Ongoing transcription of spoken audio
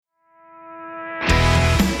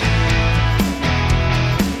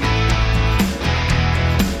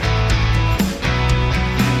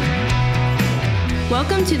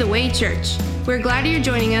Welcome to The Way Church. We're glad you're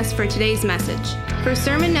joining us for today's message. For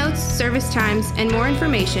sermon notes, service times, and more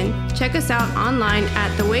information, check us out online at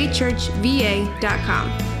thewaychurchva.com.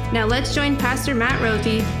 Now let's join Pastor Matt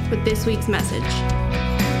Rothy with this week's message.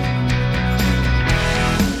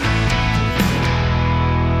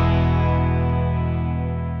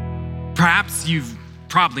 Perhaps you've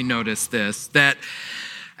probably noticed this, that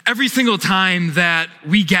every single time that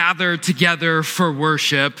we gather together for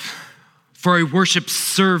worship, for a worship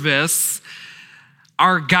service,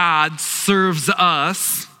 our God serves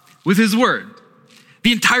us with his word.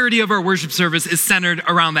 The entirety of our worship service is centered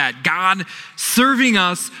around that. God serving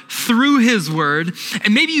us through his word.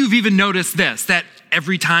 And maybe you've even noticed this, that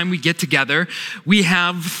every time we get together, we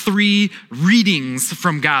have 3 readings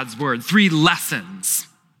from God's word, 3 lessons.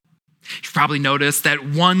 You've probably noticed that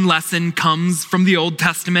one lesson comes from the Old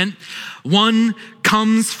Testament, one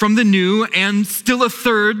comes from the New, and still a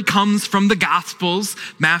third comes from the Gospels,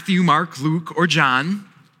 Matthew, Mark, Luke, or John.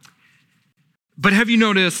 But have you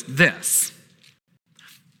noticed this?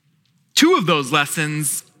 2 of those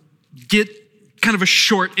lessons get kind of a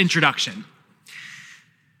short introduction.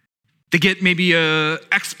 They get maybe an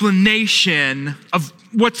explanation of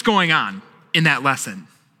what's going on in that lesson.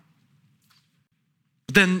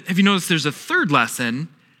 Then have you noticed there's a third lesson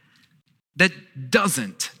that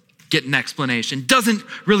doesn't get an explanation, doesn't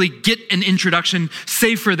really get an introduction,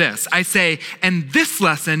 save for this. I say, and this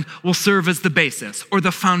lesson will serve as the basis or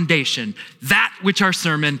the foundation, that which our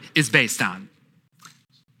sermon is based on.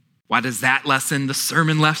 Why does that lesson, the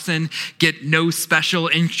sermon lesson, get no special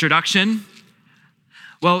introduction?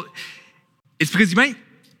 Well, it's because you might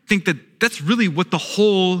think that that's really what the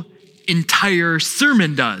whole entire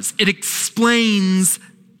sermon does. It explains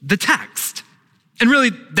the text. And really,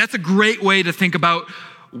 that's a great way to think about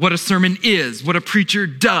what a sermon is, what a preacher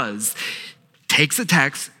does. Takes a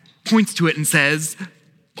text, points to it, and says,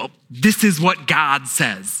 well, this is what God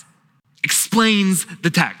says. Explains the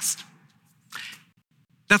text.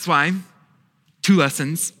 That's why 2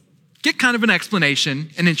 lessons get kind of an explanation,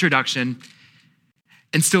 an introduction,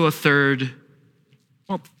 and still a third,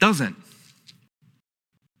 well, doesn't.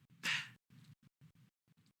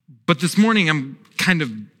 But this morning, I'm kind of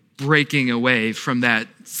breaking away from that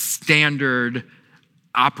standard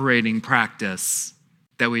operating practice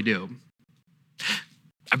that we do.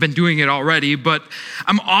 I've been doing it already, but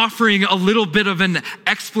I'm offering a little bit of an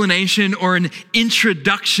explanation or an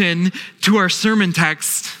introduction to our sermon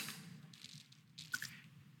text.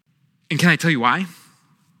 And can I tell you why?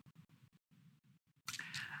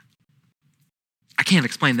 I can't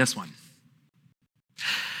explain this one.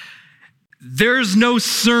 There's no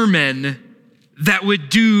sermon that would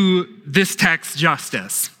do this text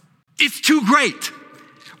justice. It's too great.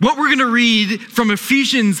 What we're going to read from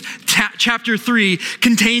Ephesians chapter 3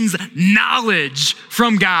 contains knowledge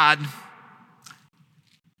from God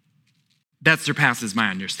that surpasses my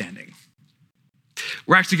understanding.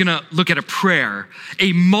 We're actually going to look at a prayer,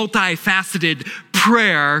 a multifaceted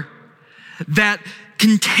prayer that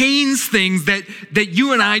contains things that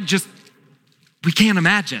you and I we can't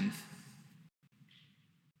imagine.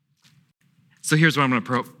 So here's what I'm going to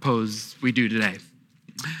propose we do today.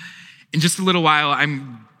 In just a little while,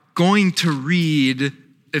 I'm going to read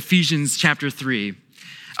Ephesians chapter 3,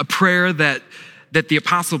 a prayer that the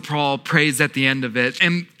Apostle Paul prays at the end of it.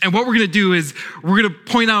 And what we're going to do is we're going to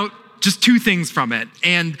point out just 2 things from it.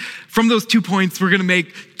 And from those 2 points, we're going to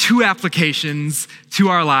make 2 applications to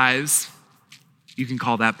our lives. You can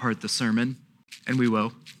call that part the sermon, and we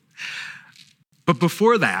will. But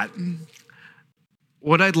before that,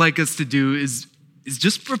 what I'd like us to do is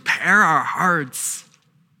just prepare our hearts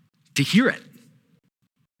to hear it.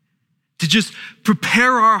 To just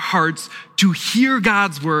prepare our hearts to hear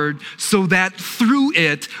God's word so that through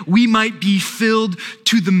it, we might be filled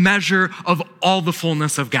to the measure of all the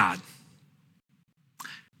fullness of God.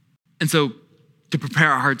 And so to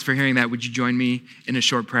prepare our hearts for hearing that, would you join me in a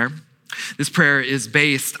short prayer? This prayer is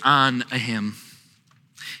based on a hymn.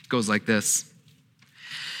 It goes like this.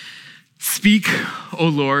 Speak, O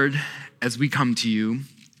Lord, as we come to you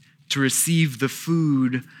to receive the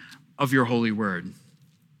food of your holy word.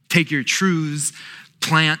 Take your truths,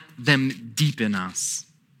 plant them deep in us.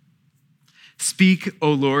 Speak,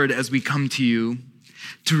 O Lord, as we come to you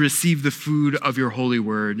to receive the food of your holy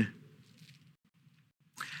word.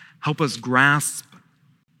 Help us grasp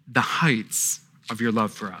the heights of your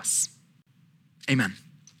love for us. Amen.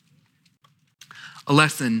 A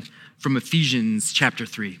lesson from Ephesians chapter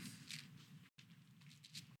 3.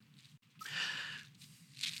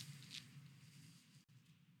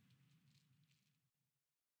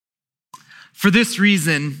 For this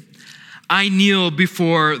reason, I kneel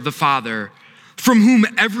before the Father, from whom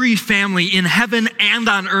every family in heaven and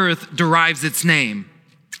on earth derives its name.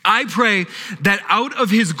 I pray that out of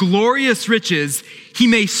his glorious riches, he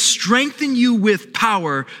may strengthen you with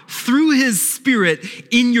power through his Spirit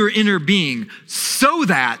in your inner being, so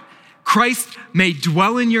that Christ may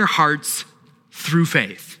dwell in your hearts through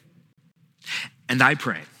faith. And I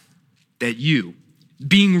pray that you,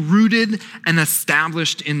 being rooted and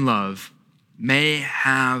established in love, may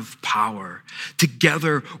have power,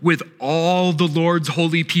 together with all the Lord's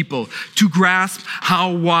holy people, to grasp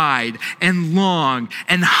how wide and long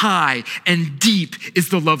and high and deep is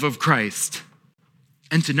the love of Christ,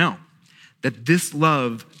 and to know that this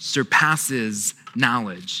love surpasses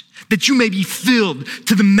knowledge, that you may be filled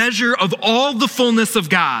to the measure of all the fullness of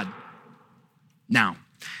God. Now,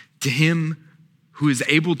 to him who is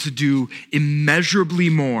able to do immeasurably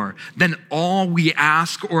more than all we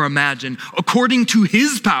ask or imagine, according to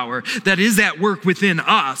his power that is at work within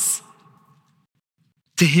us.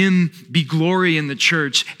 To him be glory in the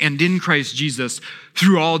church and in Christ Jesus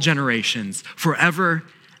through all generations, forever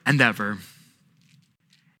and ever.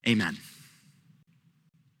 Amen.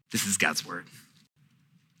 This is God's word.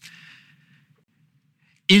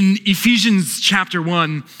 In Ephesians chapter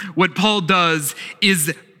 1, what Paul does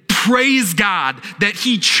is praise God that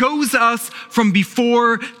he chose us from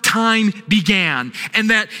before time began,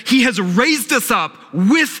 and that he has raised us up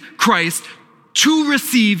with Christ to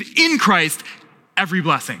receive in Christ every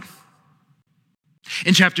blessing.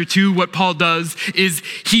 In chapter 2, what Paul does is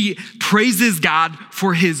he praises God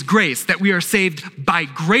for his grace, that we are saved by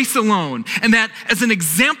grace alone, and that as an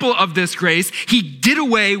example of this grace, he did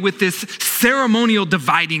away with this ceremonial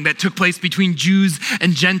dividing that took place between Jews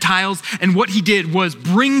and Gentiles, and what he did was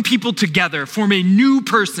bring people together, form a new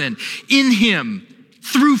person in him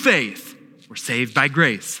through faith. We're saved by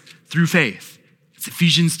grace through faith. It's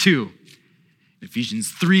Ephesians 2.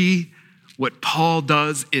 Ephesians 3, what Paul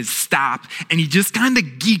does is stop, and he just kind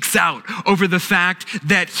of geeks out over the fact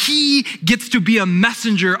that he gets to be a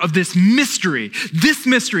messenger of this mystery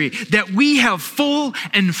that we have full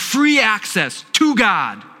and free access to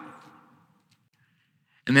God.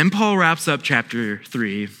 And then Paul wraps up chapter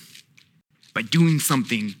 3 by doing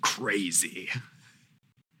something crazy.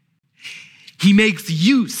 He makes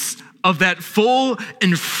use of that full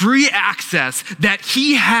and free access that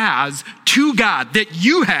he has to God, that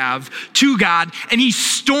you have to God, and he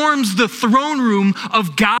storms the throne room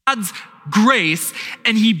of God's grace,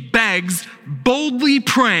 and he begs, boldly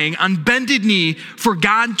praying on bended knee for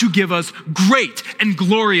God to give us great and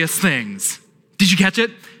glorious things. Did you catch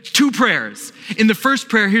it? 2 prayers. In the first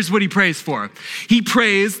prayer, here's what he prays for. He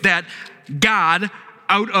prays that God,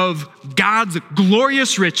 out of God's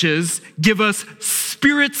glorious riches, give us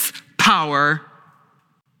Spirit's power.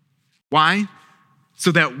 Why?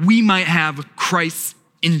 So that we might have Christ's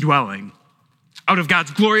indwelling. Out of God's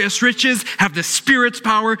glorious riches, have the Spirit's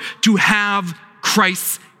power to have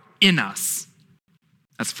Christ in us.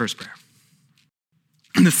 That's the first prayer.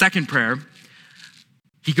 In the second prayer,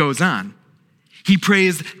 he goes on. He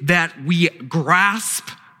prays that we grasp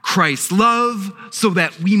Christ's love so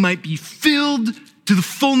that we might be filled to the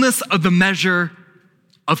fullness of the measure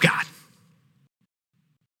of God.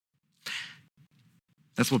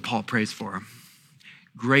 That's what Paul prays for.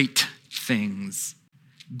 Great things,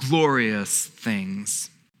 glorious things.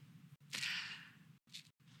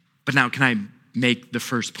 But now, can I make the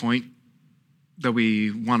first point that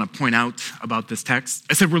we want to point out about this text?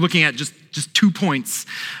 I said we're looking at just 2 points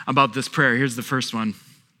about this prayer. Here's the first one.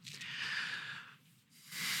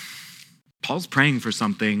 Paul's praying for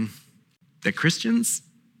something that Christians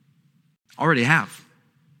already have.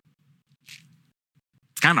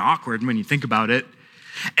 It's kind of awkward when you think about it.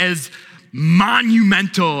 As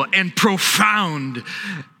monumental and profound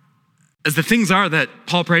as the things are that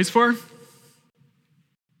Paul prays for,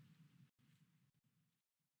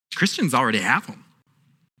 Christians already have them.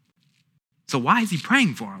 So why is he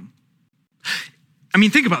praying for them? I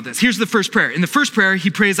mean, think about this. Here's the first prayer. In the first prayer, he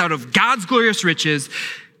prays out of God's glorious riches.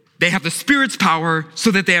 They have the Spirit's power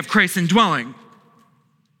so that they have Christ's indwelling.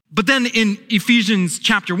 But then in Ephesians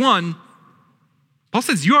chapter 1, Paul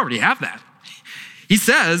says you already have that. He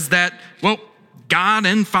says that, well, God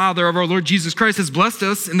and Father of our Lord Jesus Christ has blessed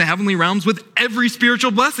us in the heavenly realms with every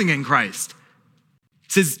spiritual blessing in Christ.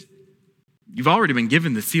 He says, you've already been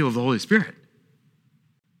given the seal of the Holy Spirit.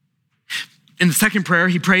 In the second prayer,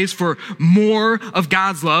 he prays for more of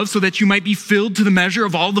God's love so that you might be filled to the measure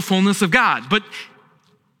of all the fullness of God. But,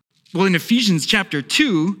 well, in Ephesians chapter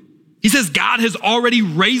 2, he says God has already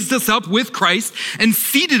raised us up with Christ and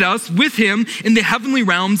seated us with him in the heavenly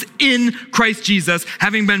realms in Christ Jesus,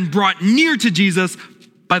 having been brought near to Jesus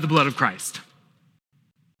by the blood of Christ.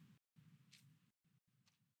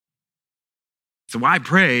 So I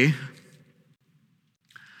pray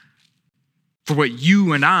for what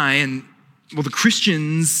you and I and, the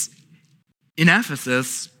Christians in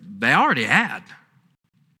Ephesus, they already had.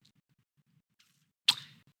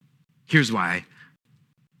 Here's why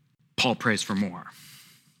Paul prays for more.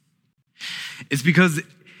 It's because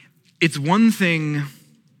it's one thing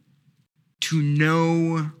to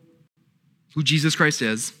know who Jesus Christ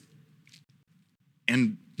is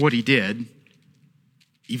and what he did.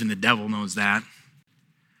 Even the devil knows that.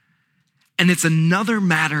 And it's another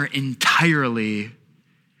matter entirely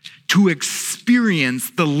to experience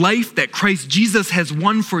the life that Christ Jesus has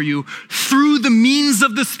won for you through the means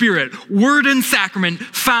of the Spirit, word and sacrament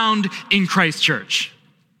found in Christ's church.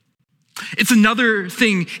 It's another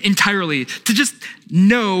thing entirely to just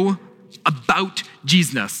know about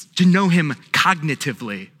Jesus, to know him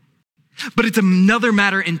cognitively. But it's another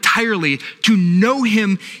matter entirely to know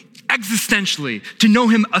him existentially, to know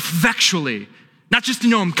him effectually. Not just to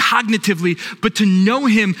know him cognitively, but to know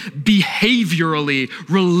him behaviorally,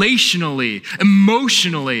 relationally,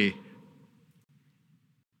 emotionally.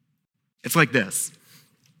 It's like this.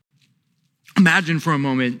 Imagine for a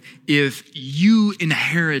moment if you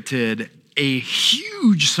inherited a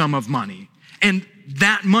huge sum of money and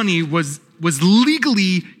that money was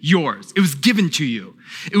legally yours. It was given to you.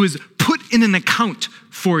 It was put in an account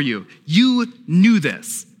for you. You knew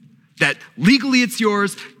this. That legally it's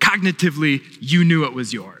yours, cognitively you knew it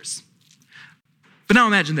was yours. But now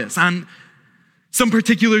imagine this. On some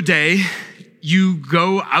particular day, you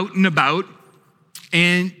go out and about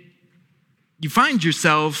and you find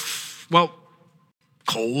yourself,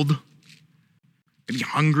 cold, maybe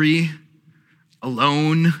hungry,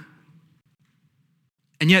 alone.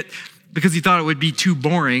 And yet, because you thought it would be too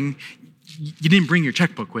boring, you didn't bring your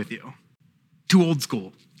checkbook with you. Too old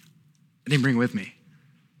school. I didn't bring it with me.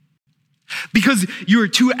 Because you were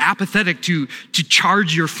too apathetic to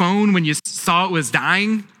charge your phone when you saw it was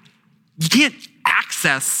dying, you can't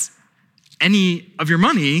access any of your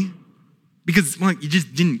money because, you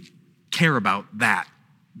just didn't care about that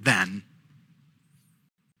then.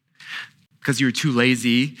 Because you were too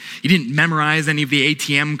lazy, you didn't memorize any of the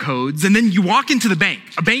ATM codes, and then you walk into the bank,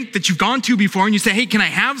 a bank that you've gone to before, and you say, hey, can I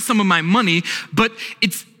have some of my money? But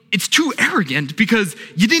it's too arrogant because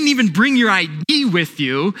you didn't even bring your ID with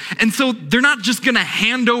you. And so they're not just going to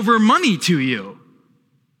hand over money to you.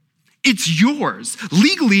 It's yours.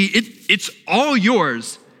 Legally, it's all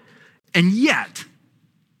yours. And yet,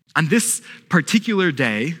 on this particular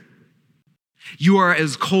day, you are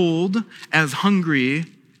as cold, as hungry,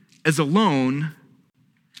 as alone,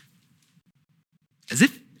 as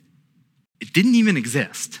if it didn't even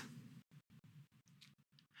exist.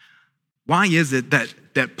 Why is it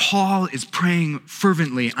that Paul is praying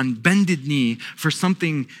fervently on bended knee for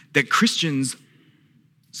something that Christians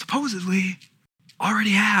supposedly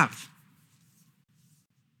already have?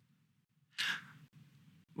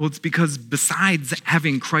 Well, it's because besides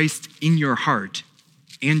having Christ in your heart,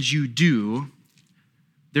 and you do,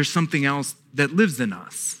 there's something else that lives in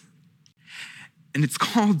us. And it's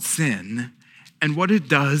called sin. And what it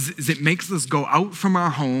does is it makes us go out from our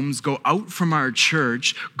homes, go out from our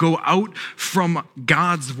church, go out from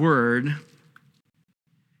God's word.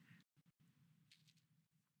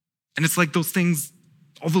 And it's like those things,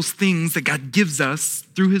 all those things that God gives us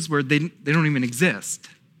through his word, they don't even exist.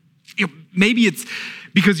 Maybe it's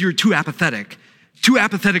because you're too apathetic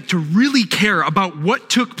to really care about what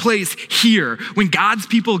took place here when God's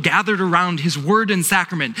people gathered around his word and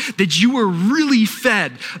sacrament, that you were really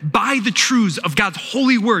fed by the truths of God's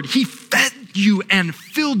holy word. He fed you and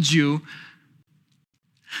filled you.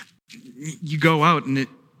 You go out and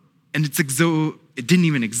it's as though it didn't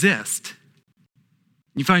even exist.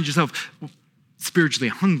 You find yourself spiritually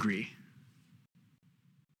hungry.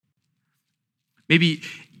 Maybe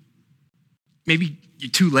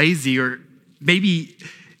you're too lazy, or maybe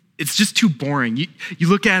it's just too boring. You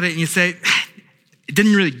look at it and you say, it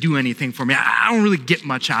didn't really do anything for me. I don't really get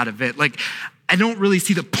much out of it. I don't really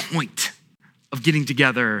see the point of getting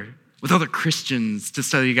together with other Christians to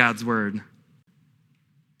study God's word.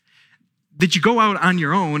 That you go out on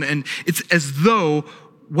your own, and it's as though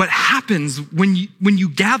what happens when you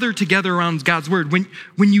gather together around God's word, when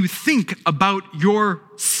you think about your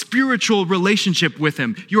spiritual relationship with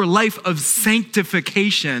him, your life of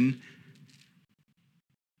sanctification,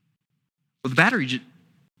 the battery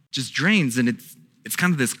just drains, and it's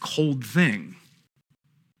kind of this cold thing.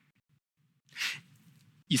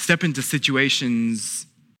 You step into situations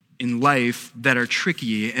in life that are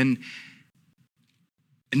tricky, and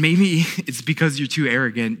And maybe it's because you're too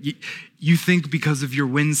arrogant. You think because of your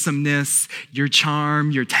winsomeness, your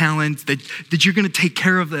charm, your talent, that you're going to take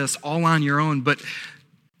care of this all on your own. But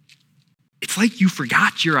it's like you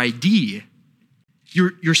forgot your ID,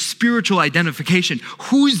 your spiritual identification,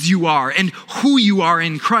 whose you are and who you are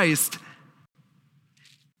in Christ.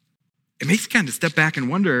 It makes you kind of step back and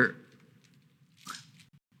wonder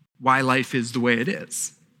why life is the way it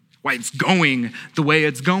is, why it's going the way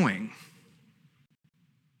it's going.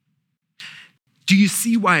 Do you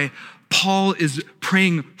see why Paul is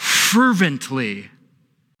praying fervently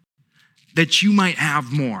that you might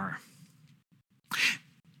have more?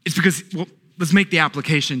 It's because, well, let's make the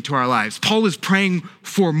application to our lives. Paul is praying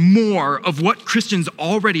for more of what Christians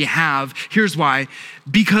already have. Here's why.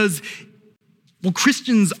 Because, well,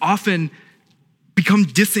 Christians often become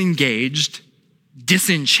disengaged,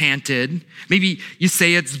 disenchanted. Maybe you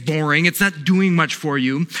say it's boring, it's not doing much for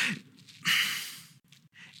you.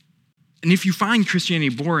 And if you find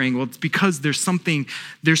Christianity boring, well, it's because there's something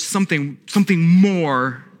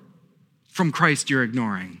more from Christ you're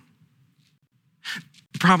ignoring.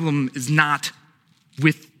 The problem is not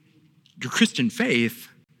with your Christian faith.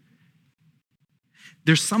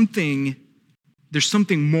 There's something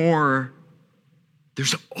more.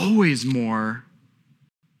 There's always more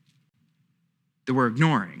that we're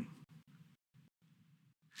ignoring.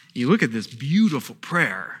 You look at this beautiful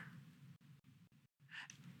prayer,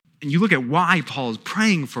 and you look at why Paul is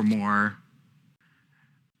praying for more,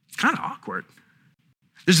 it's kind of awkward.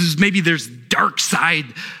 Maybe there's dark side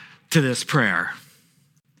to this prayer.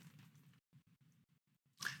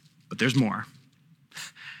 But there's more.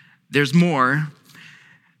 There's more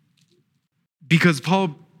because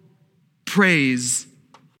Paul prays,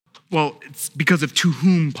 well, it's because of to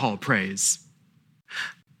whom Paul prays.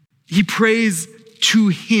 He prays to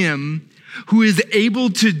him who is able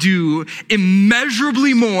to do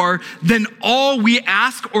immeasurably more than all we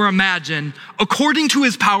ask or imagine, according to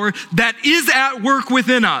his power that is at work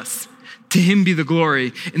within us. To him be the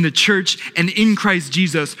glory in the church and in Christ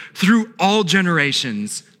Jesus through all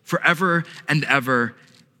generations, forever and ever.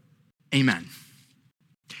 Amen.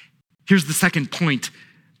 Here's the second point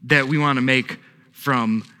that we want to make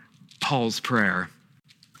from Paul's prayer.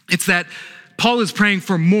 It's that Paul is praying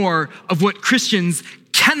for more of what Christians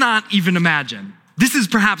cannot even imagine. This is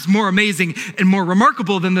perhaps more amazing and more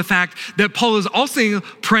remarkable than the fact that Paul is also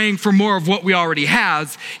praying for more of what we already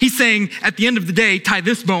have. He's saying, at the end of the day, tie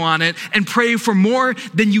this bow on it and pray for more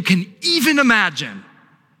than you can even imagine.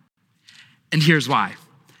 And here's why.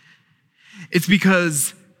 It's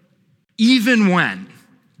because even when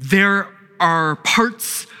there are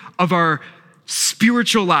parts of our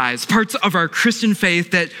spiritual lives, parts of our Christian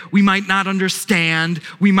faith that we might not understand,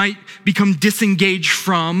 we might become disengaged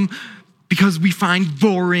from because we find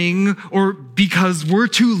boring or because we're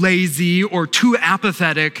too lazy or too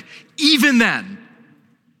apathetic, even then,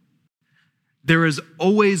 there is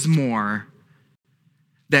always more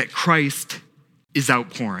that Christ is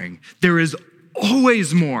outpouring. There is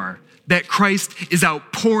always more that Christ is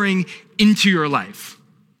outpouring into your life.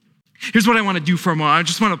 Here's what I want to do for a moment. I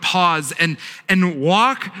just want to pause and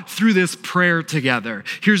walk through this prayer together.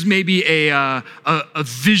 Here's maybe a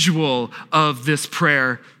visual of this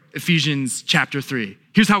prayer, Ephesians chapter 3.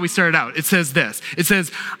 Here's how we started out. It says this. It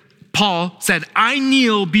says, Paul said, I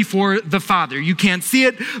kneel before the Father. You can't see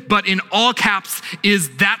it, but in all caps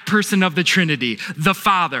is that person of the Trinity, the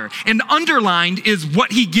Father. And underlined is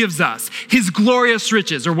what he gives us, his glorious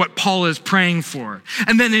riches, or what Paul is praying for.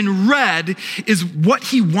 And then in red is what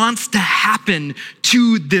he wants to happen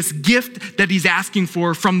to this gift that he's asking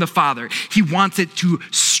for from the Father. He wants it to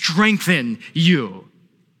strengthen you.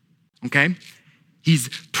 Okay? He's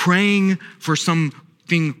praying for something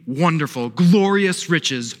wonderful, glorious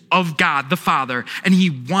riches of God the Father, and he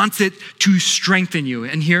wants it to strengthen you.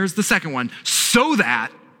 And here's the second one, so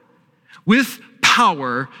that with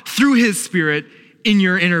power through his Spirit in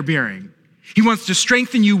your inner being. He wants to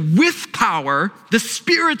strengthen you with power, the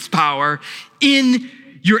Spirit's power in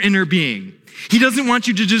your inner being. He doesn't want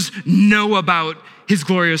you to just know about his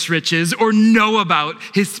glorious riches or know about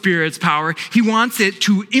his Spirit's power. He wants it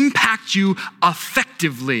to impact you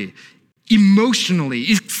effectively, emotionally,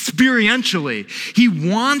 experientially. He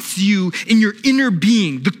wants you in your inner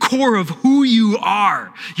being, the core of who you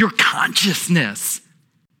are, your consciousness,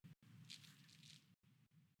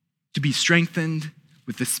 to be strengthened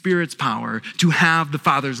with the Spirit's power, to have the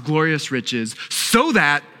Father's glorious riches, so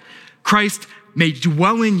that Christ may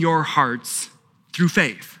dwell in your hearts through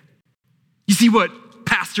faith. You see what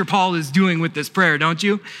Pastor Paul is doing with this prayer, don't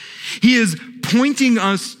you? He is pointing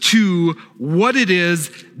us to what it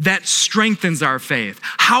is that strengthens our faith,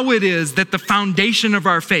 how it is that the foundation of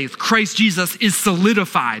our faith, Christ Jesus, is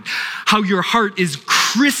solidified, how your heart is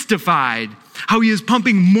Christified, how he is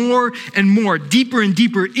pumping more and more, deeper and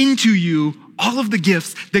deeper into you, all of the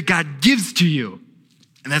gifts that God gives to you.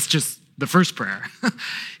 And that's just the first prayer.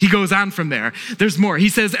 He goes on from there. There's more. He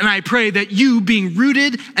says, and I pray that you, being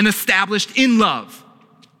rooted and established in love,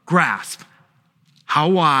 grasp how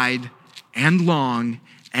wide and long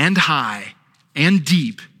and high and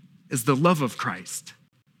deep is the love of Christ.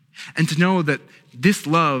 And to know that this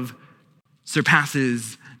love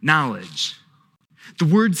surpasses knowledge. The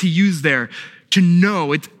words he used there, to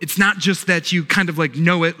know, it's not just that you kind of like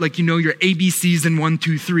know it, like you know your ABCs and 1,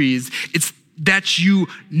 2, 3s. It's that you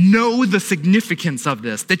know the significance of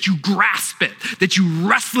this, that you grasp it, that you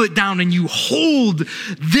wrestle it down and you hold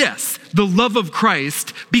this, the love of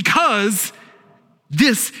Christ, because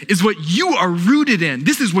this is what you are rooted in.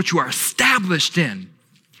 This is what you are established in.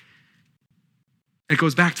 It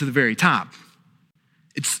goes back to the very top.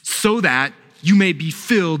 It's so that you may be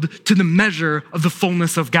filled to the measure of the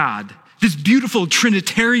fullness of God. This beautiful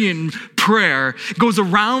Trinitarian prayer goes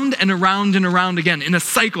around and around and around again in a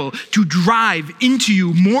cycle to drive into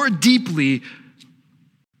you more deeply,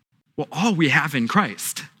 well, all we have in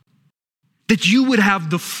Christ. That you would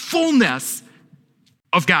have the fullness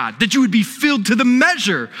of God, that you would be filled to the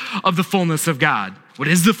measure of the fullness of God. What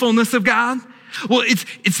is the fullness of God? Well,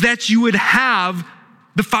 it's that you would have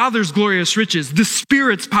the Father's glorious riches, the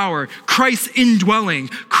Spirit's power, Christ's indwelling,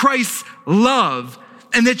 Christ's love,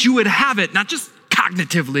 and that you would have it, not just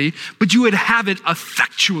cognitively, but you would have it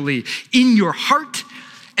effectually in your heart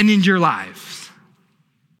and in your lives.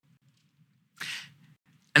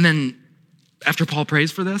 And then after Paul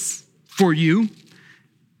prays for this, for you,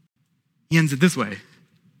 he ends it this way.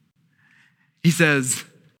 He says,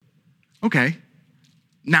 okay,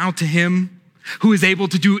 now to him who is able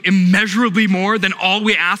to do immeasurably more than all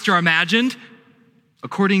we asked or imagined,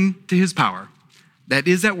 according to his power that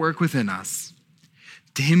is at work within us.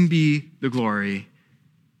 To him be the glory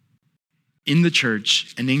in the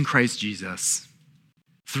church and in Christ Jesus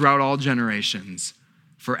throughout all generations,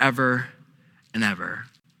 forever and ever.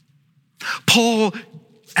 Paul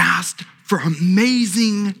asked for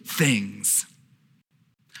amazing things.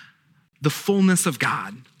 The fullness of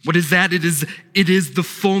God. What is that? It is the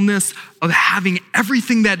fullness of having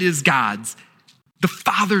everything that is God's. The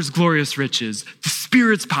Father's glorious riches, the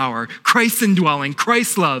Spirit's power, Christ's indwelling,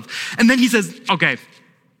 Christ's love. And then he says, okay,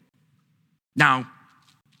 now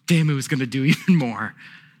to him who is going to do even more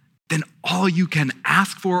than all you can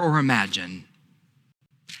ask for or imagine.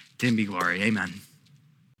 To him be glory. Amen.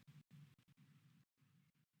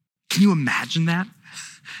 Can you imagine that?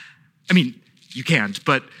 I mean, you can't,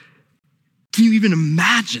 but can you even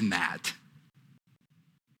imagine that?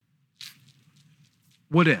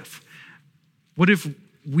 What if? What if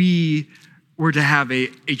we were to have a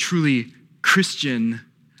truly Christian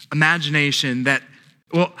imagination that,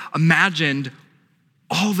 imagined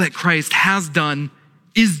all that Christ has done,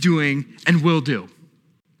 is doing, and will do?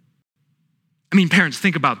 I mean, parents,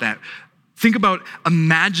 think about that. Think about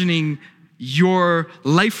imagining your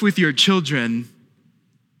life with your children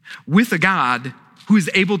with a God who is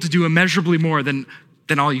able to do immeasurably more than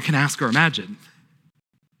all you can ask or imagine.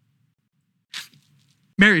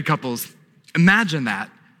 Married couples, imagine that.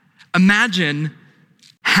 Imagine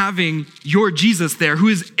having your Jesus there who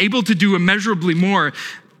is able to do immeasurably more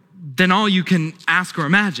than all you can ask or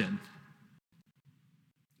imagine.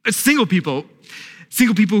 Single people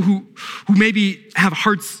who maybe have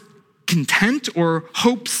hearts content or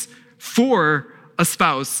hopes for a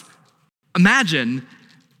spouse, imagine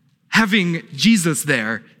having Jesus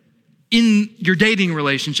there in your dating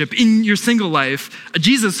relationship, in your single life, a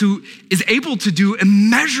Jesus who is able to do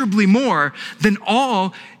immeasurably more than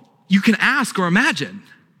all you can ask or imagine.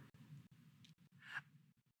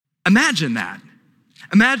 Imagine that.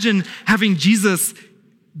 Imagine having Jesus,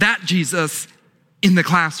 that Jesus, in the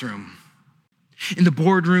classroom, in the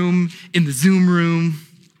boardroom, in the Zoom room.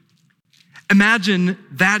 Imagine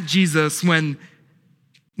that Jesus when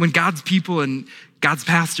God's people and God's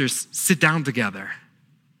pastors sit down together.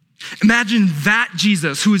 Imagine that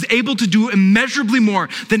Jesus who is able to do immeasurably more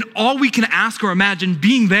than all we can ask or imagine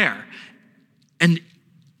being there and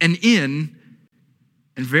in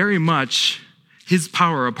and very much his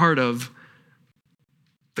power a part of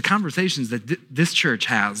the conversations that this church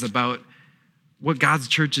has about what God's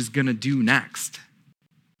church is going to do next.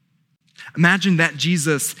 Imagine that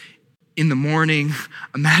Jesus in the morning.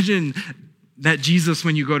 Imagine that Jesus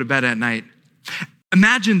when you go to bed at night.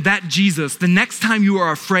 Imagine that Jesus, the next time you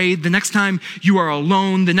are afraid, the next time you are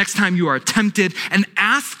alone, the next time you are tempted, and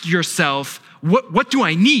ask yourself, what do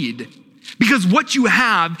I need? Because what you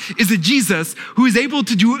have is a Jesus who is able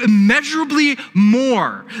to do immeasurably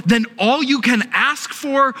more than all you can ask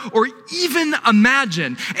for or even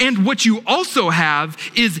imagine. And what you also have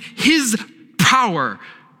is his power,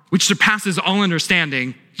 which surpasses all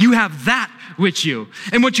understanding. You have that with you.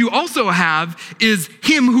 And what you also have is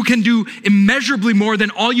him who can do immeasurably more than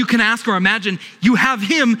all you can ask or imagine. You have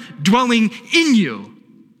him dwelling in you.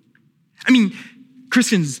 I mean,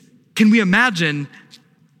 Christians, can we imagine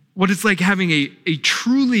what it's like having a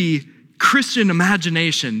truly Christian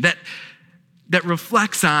imagination that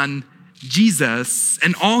reflects on Jesus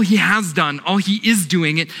and all he has done, all he is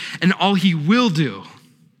doing, and all he will do?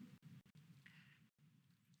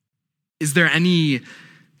 Is there any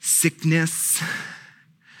sickness?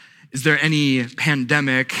 Is there any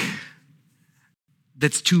pandemic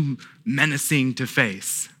that's too menacing to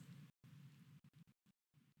face?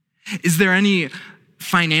 Is there any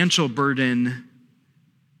financial burden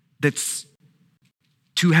that's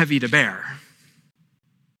too heavy to bear?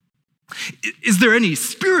 Is there any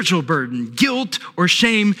spiritual burden, guilt, or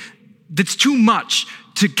shame that's too much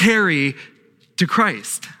to carry to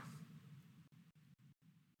Christ?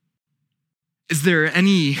 Is there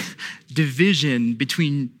any division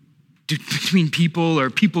between people or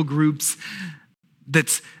people groups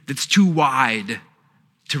that's too wide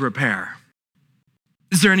to repair?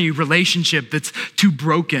 Is there any relationship that's too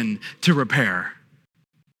broken to repair?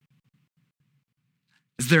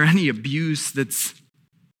 Is there any abuse that's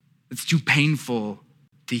too painful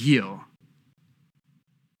to heal?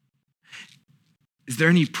 Is there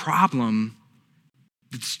any problem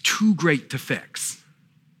that's too great to fix?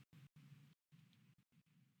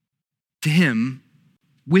 To him,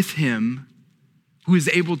 with him, who is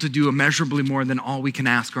able to do immeasurably more than all we can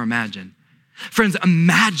ask or imagine. Friends,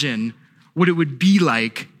 imagine what it would be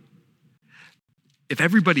like if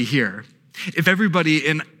everybody here, if everybody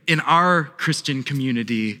in our Christian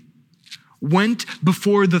community went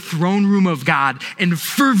before the throne room of God and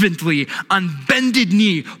fervently, on bended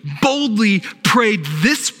knee, boldly prayed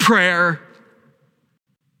this prayer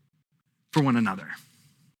for one another.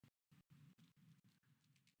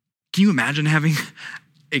 Can you imagine having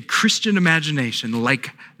a Christian imagination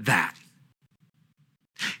like that?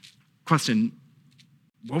 Question,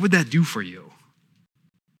 what would that do for you?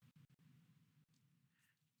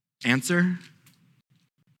 Answer,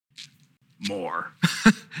 more.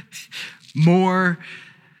 More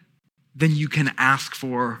than you can ask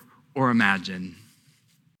for or imagine.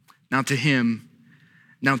 Now to him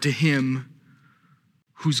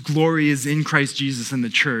whose glory is in Christ Jesus and the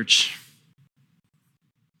church,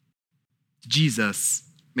 Jesus,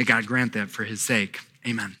 may God grant that for his sake.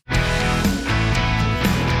 Amen.